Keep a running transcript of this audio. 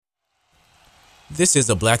This is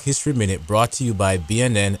a Black History Minute brought to you by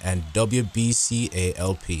BNN and WBCA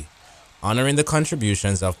LP, honoring the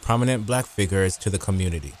contributions of prominent Black figures to the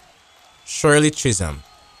community. Shirley Chisolm,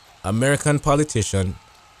 American politician,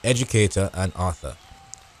 educator, and author.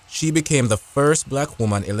 She became the first Black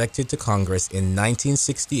woman elected to Congress in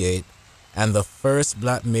 1968 and the first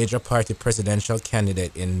Black major party presidential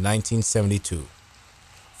candidate in 1972.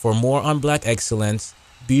 For more on Black excellence,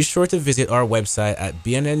 be sure to visit our website at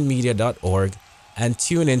bnnmedia.org and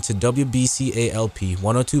tune in to WBCA LP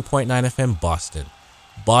 102.9 FM Boston,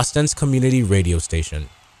 Boston's community radio station.